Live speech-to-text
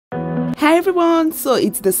Hi everyone, so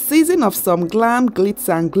it's the season of some glam, glitz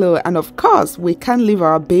and glow, and of course we can't leave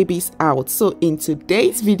our babies out. So in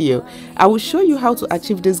today's video I will show you how to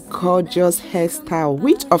achieve this gorgeous hairstyle,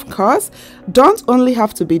 which of course don't only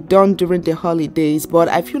have to be done during the holidays, but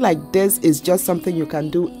I feel like this is just something you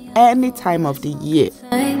can do any time of the year.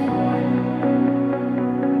 I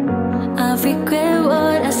regret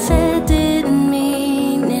what I said, didn't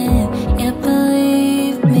mean it. Yeah,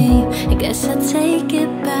 believe me, I guess I'll take it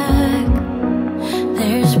back.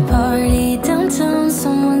 There's a party downtown,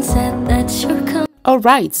 someone said that you're coming.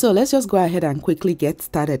 Alright, so let's just go ahead and quickly get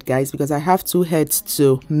started, guys, because I have two heads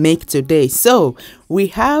to make today. So we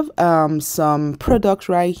have some product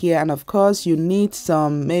right here, and of course you need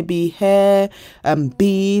some maybe hair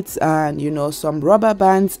beads and some rubber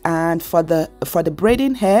bands. And for the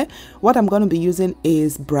braiding hair, what I'm going to be using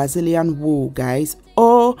is Brazilian wool, guys.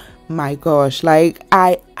 Oh my gosh, like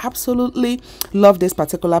I absolutely love this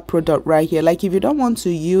particular product right here. Like if you don't want to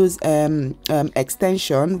use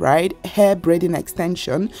extension, right, hair braiding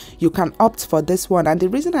extension, you can opt for this one. And the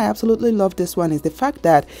reason I absolutely love this one is the fact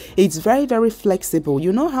that it's very flexible.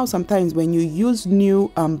 You know how sometimes when you use new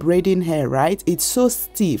braiding hair, right, it's so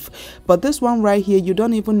stiff, but this one right here, you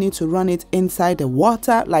don't even need to run it inside the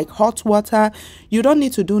water, like hot water. You don't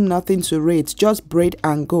need to do nothing to it, just braid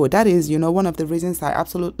and go. That is one of the reasons I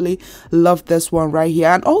absolutely love this one right here.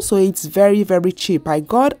 And also it's very cheap. I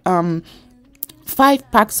got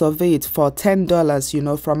 5 packs of it for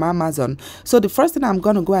 $10 from Amazon. So the first thing I'm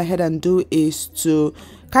gonna go ahead and do is to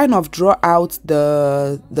kind of draw out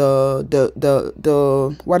the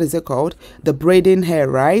what is it called, the braiding hair,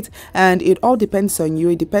 right? And it all depends on you.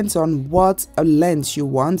 It depends on what length you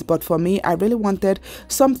want, but for me, I really wanted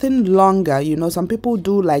something longer. Some people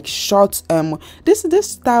do like short.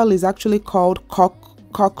 This style is actually called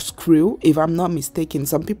corkscrew, if I'm not mistaken.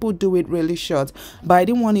 Some people do it really short, but I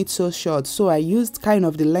didn't want it so short, so I used kind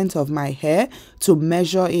of the length of my hair to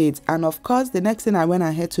measure it. And of course the next thing I went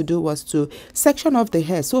ahead to do was to section off the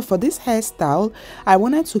hair. So for this hairstyle, I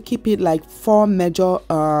wanted to keep it like 4 major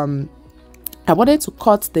I wanted to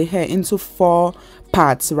cut the hair into 4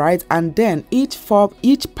 parts, right? And then each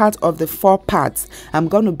part of the 4 parts, I'm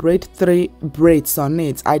going to braid 3 braids on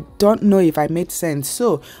it. I don't know if I made sense.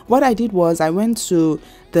 So what I did was I went to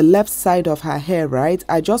the left side of her hair, right?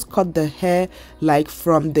 I just cut the hair like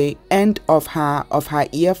from the end of her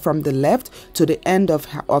ear from the left to the end of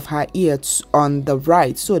her ear on the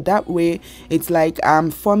right. So that way it's like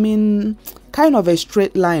I'm forming kind of a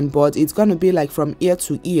straight line, but it's gonna be like from ear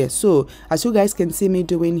to ear. So as you guys can see me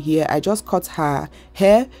doing here, I just cut her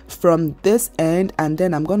hair from this end, and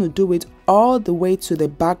then I'm gonna do it all the way to the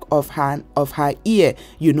back of her ear,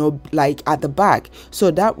 like at the back.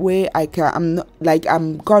 So that way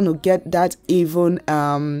I'm gonna get that even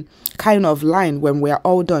kind of line when we're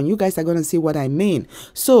all done. You guys are gonna see what I mean.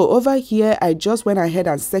 So over here I just went ahead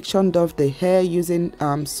and sectioned off the hair using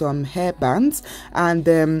some hair bands,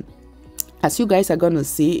 and as you guys are gonna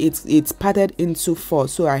see, it's parted into 4.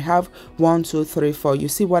 So I have 1 2 3 4. You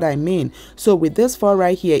see what I mean? So with this 4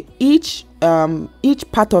 right here, each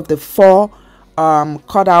part of the 4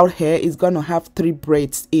 cut out hair is gonna have 3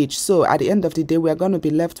 braids each. So at the end of the day, we're gonna be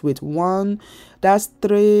left with 1, that's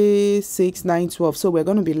 3 6 9 12. So we're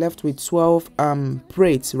gonna be left with 12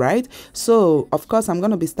 braids, right? So of course I'm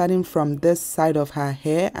gonna be starting from this side of her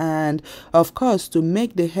hair, and of course to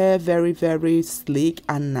make the hair very sleek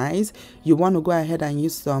and nice, you want to go ahead and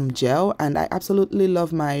use some gel. And I absolutely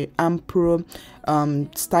love my Inspo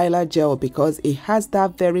styler gel because it has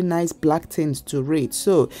that very nice black tint to it.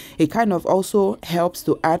 So it kind of also helps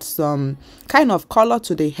to add some kind of color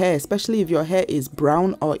to the hair, especially if your hair is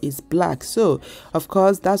brown or is black. So of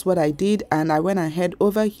course that's what I did, and I went ahead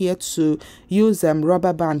over here to use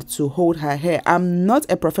rubber band to hold her hair. I'm not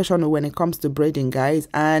a professional when it comes to braiding, guys,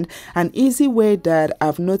 and an easy way that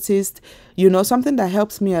I've noticed, something that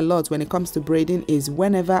helps me a lot when it comes to braiding is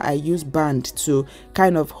whenever I use band to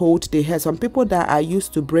kind of hold the hair. Some people that are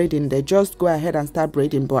used to braiding, they just go ahead and start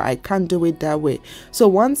braiding, but I can't do it that way. So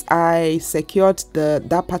once I secured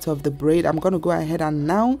that part of the braid, I'm going to go ahead and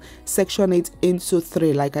now section it into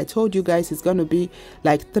 3. Like I told you guys, it's going to be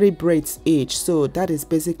like 3 braids each. So that is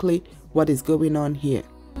basically what is going on here.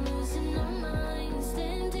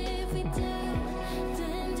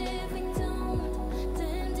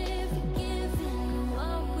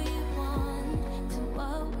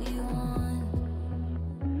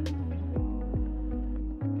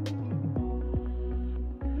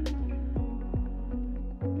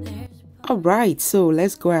 All right, so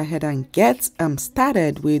let's go ahead and get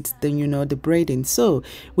started with the the braiding. So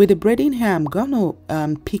with the braiding hair, I'm gonna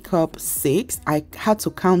pick up 6. I had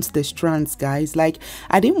to count the strands, guys. Like,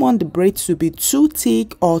 I didn't want the braid to be too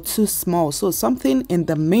thick or too small, so something in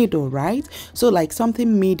the middle, right? So like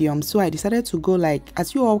something medium. So I decided to go, like,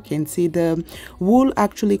 as you all can see, the wool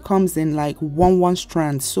actually comes in like one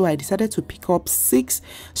strands. So I decided to pick up 6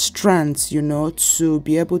 strands, to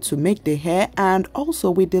be able to make the hair. And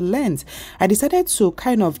also with the length, I decided to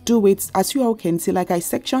kind of do it, as you all can see, like I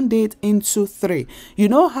sectioned it into 3. You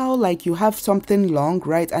know how like you have something long,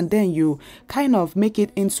 right? And then you kind of make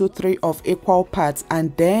it into 3 of equal parts,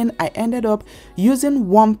 and then I ended up using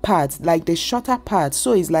one part, like the shorter part.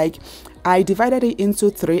 So it's like I divided it into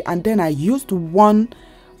 3, and then I used one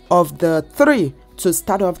of the 3 to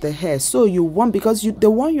start off the hair. So you want, because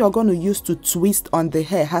the one you're going to use to twist on the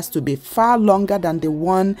hair has to be far longer than the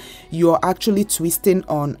one you're actually twisting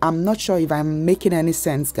on. I'm not sure if I'm making any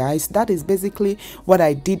sense, guys. That is basically what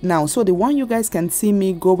I did now. So the one you guys can see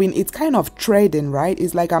me going, it's kind of threading, right?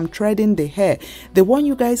 It's like I'm threading the hair. The one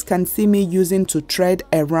you guys can see me using to thread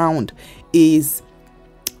around is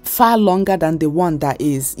far longer than the one that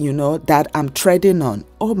is, that I'm threading on.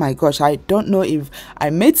 Oh my gosh, I don't know if I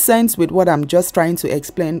made sense with what I'm just trying to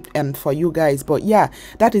explain for you guys, but yeah,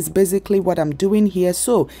 that is basically what I'm doing here.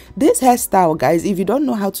 So this hairstyle, guys, if you don't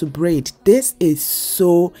know how to braid, this is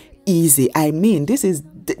so easy. I mean, this is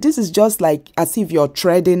just like as if you're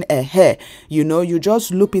threading a hair. You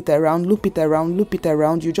just loop it around, loop it around, loop it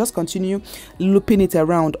around. You just continue looping it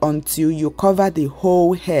around until you cover the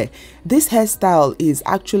whole hair. This hairstyle is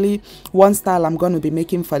actually one style I'm going to be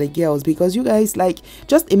making for the girls, because you guys, like,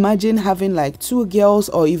 just imagine having like 2 girls,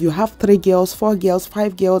 or if you have 3 girls, 4 girls,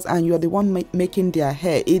 5 girls, and you're the one making their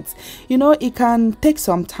hair. It's, it can take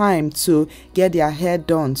some time to get their hair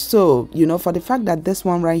done. So for the fact that this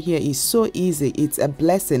one right here is so easy, it's a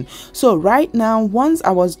blessing. So right now, once I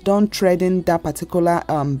was done threading that particular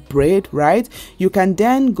braid, right, you can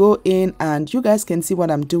then go in, and you guys can see what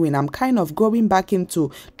I'm doing. I'm kind of going back into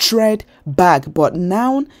thread back, but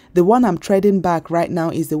now the one I'm threading back right now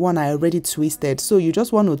is the one I already twisted. So you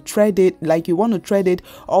just want to thread it, like you want to thread it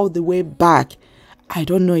all the way back. I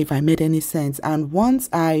don't know if I made any sense. And once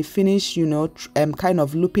I finish, kind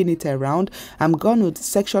of looping it around, I'm going to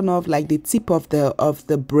section off like the tip of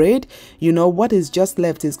the braid. What is just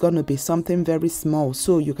left is going to be something very small.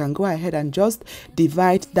 So you can go ahead and just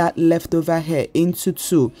divide that leftover hair into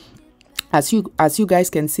 2. As you guys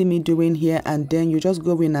can see me doing here, and then you just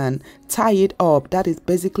go in and tie it up. That is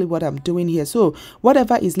basically what I'm doing here. So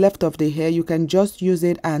whatever is left of the hair, you can just use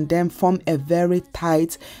it and then form a very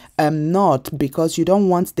tight knot, because you don't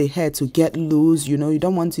want the hair to get loose. You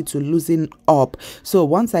don't want it to loosen up. So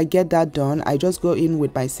once I get that done, I just go in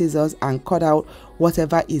with my scissors and cut out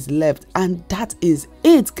whatever is left, and that is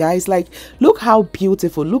it, guys. Like, look how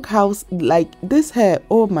beautiful, look how, like, this hair,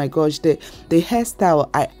 oh my gosh, the hairstyle,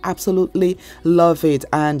 I absolutely love it.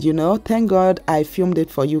 And thank God I filmed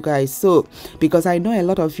it for you guys. So because I know a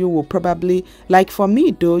lot of you will probably, like, for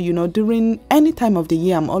me though, during any time of the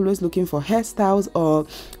year, I'm always looking for hairstyles, or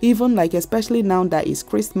even like, especially now that it's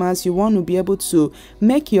Christmas, you want to be able to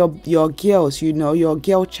make your girls, your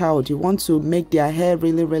girl child, you want to make their hair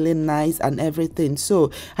really, really nice and everything.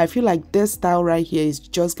 So I feel like this style right here is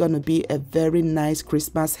just going to be a very nice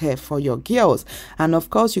Christmas hair for your girls. And of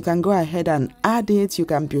course, you can go ahead and add it. You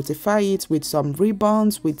can beautify it with some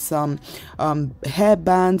ribbons, with some hair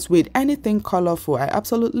bands, with anything colorful. I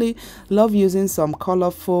absolutely love using some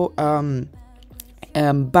colorful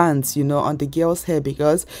bands on the girl's hair,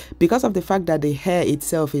 because of the fact that the hair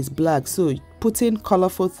itself is black. So putting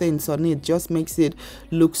colorful things on it just makes it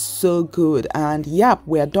look so good. And yeah,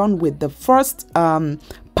 we're done with the first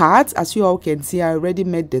part. As you all can see, I already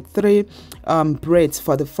made the 3 braids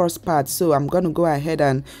for the first part. So I'm going to go ahead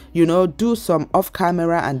and do some off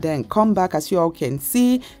camera and then come back. As you all can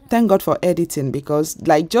see, thank God for editing, because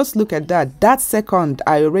like, just look at that second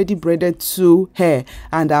I already braided 2 hair,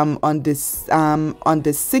 and I'm on this on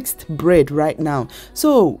the 6th braid right now.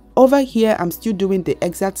 So over here I'm still doing the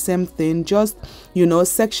exact same thing, just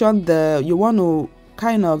section you want to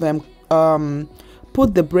kind of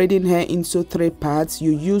put the braiding hair into 3 parts.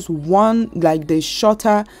 You use one, like the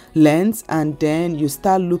shorter length, and then you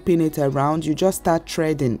start looping it around. You just start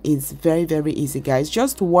threading. It's very, very easy, guys.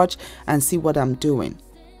 Just watch and see what I'm doing.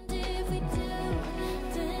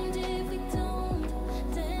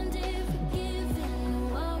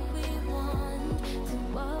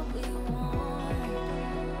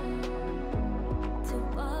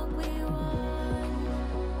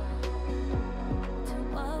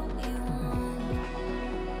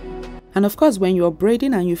 And of course, when you're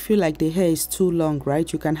braiding and you feel like the hair is too long,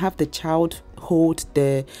 right, you can have the child hold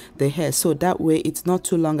the hair, so that way it's not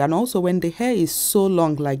too long. And also when the hair is so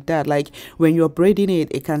long like that, like when you're braiding it,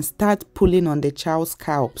 it can start pulling on the child's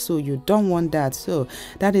scalp, so you don't want that. So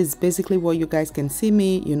that is basically what you guys can see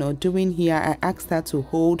me, you know, doing here. I asked her to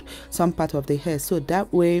hold some part of the hair, so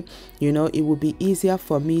that way, you know, it will be easier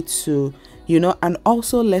for me to, you know, and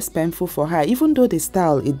also less painful for her. Even though the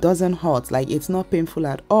style, it doesn't hurt, like it's not painful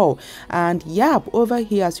at all. And yeah, over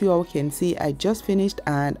here, as you all can see, I just finished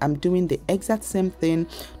and I'm doing the exact same thing,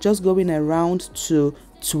 just going around to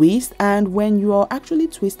twist. And when you are actually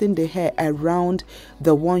twisting the hair around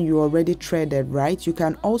the one you already threaded, right, you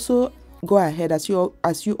can also go ahead, as you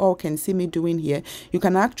all can see me doing here, you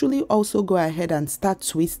can actually also go ahead and start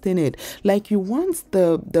twisting it. Like you want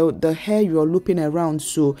the hair you're looping around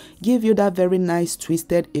to give you that very nice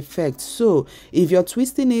twisted effect. So if you're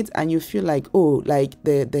twisting it and you feel like, oh, like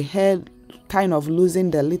the hair kind of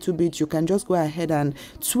loosened a little bit, you can just go ahead and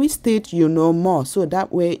twist it, you know, more, so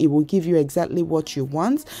that way it will give you exactly what you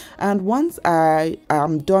want. And once I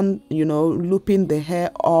am done, you know, looping the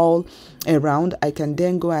hair all around, I can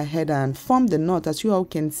then go ahead and form the knot. As you all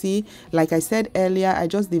can see, like I said earlier, I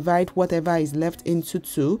just divide whatever is left into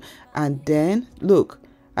two, and then look,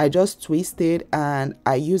 I just twist it and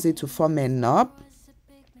I use it to form a knot.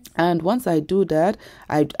 And once I do that,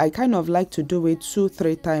 I kind of like to do it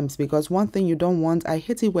 2-3 times, because one thing you don't want, I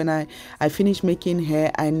hate it when I finish making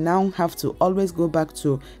hair, I now have to always go back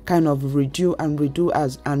to kind of redo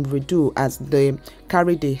as they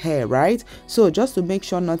carry the hair, right? So just to make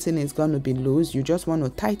sure nothing is going to be loose, you just want to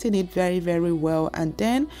tighten it very, very well, and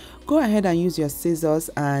then go ahead and use your scissors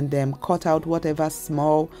and cut out whatever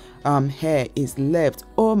small hair is left.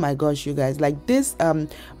 Oh my gosh, you guys, like this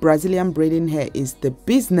Brazilian braiding hair is the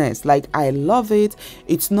business. Like I love it.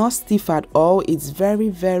 It's not stiff at all. It's very,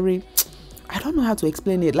 very, I don't know how to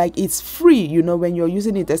explain it. Like it's free, you know, when you're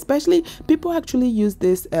using it. Especially people actually use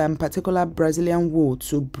this particular Brazilian wool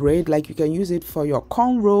to braid. Like you can use it for your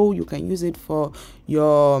cornrow, you can use it for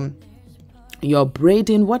your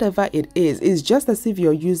braiding, whatever it is. It's just as if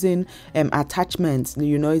you're using attachments,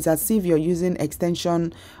 you know, it's as if you're using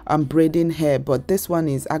extension braiding hair, but this one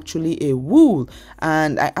is actually a wool.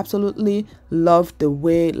 And I absolutely love the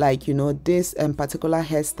way, like, you know, this particular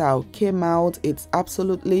hairstyle came out. It's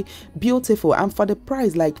absolutely beautiful, and for the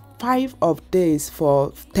price, like 5 of these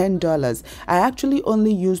for $10. I actually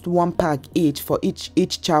only used 1 pack each for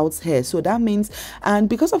each child's hair. So that means, and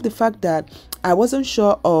because of the fact that I wasn't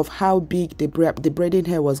sure of how big the braiding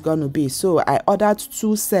hair was going to be, so I ordered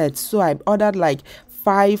 2 sets. So I ordered like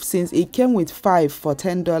 5. Since it came with 5 for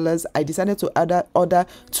 $10, I decided to order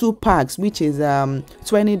 2 packs, which is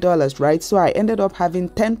 $20, right? So I ended up having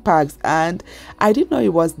 10 packs, and I didn't know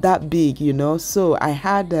it was that big, you know. So I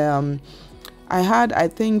had I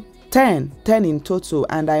think 10 in total,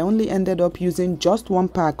 and I only ended up using just 1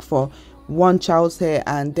 pack for one child's hair,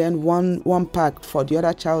 and then one pack for the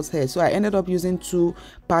other child's hair. So I ended up using 2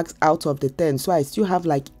 packs out of the 10. So I still have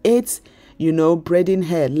like 8, you know, braiding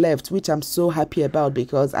hair left, which I'm so happy about,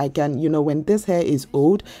 because I can, you know, when this hair is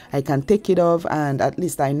old, I can take it off, and at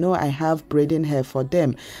least I know I have braiding hair for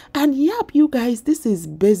them. And yep, you guys, this is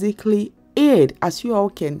basically it. As you all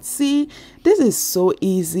can see, this is so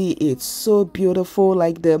easy, it's so beautiful.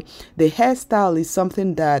 Like the hairstyle is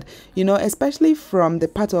something that, you know, especially from the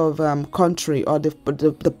part of country, or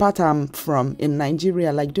the part I'm from in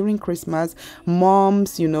Nigeria, like during Christmas,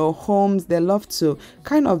 moms, you know, homes, they love to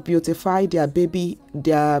kind of beautify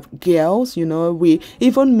their girls, you know.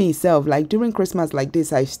 Even myself, like during Christmas like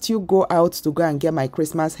this, I still go out to go and get my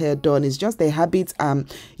Christmas hair done. It's just a habit I'm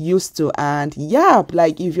used to. And yeah,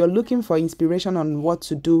 like if you're looking for inspiration on what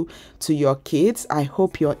to do to your kids, I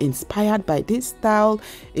hope you're inspired by this style.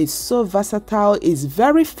 It's so versatile, it's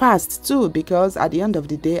very fast too, because at the end of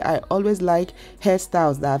the day, I always like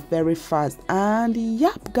hairstyles that are very fast. And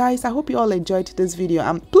yep, guys, I hope you all enjoyed this video,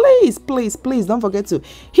 and please don't forget to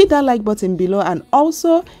hit that like button below, and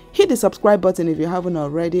also hit the subscribe button if you haven't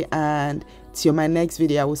already. And till my next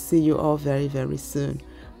video, I will see you all very, very soon.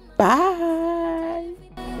 Bye.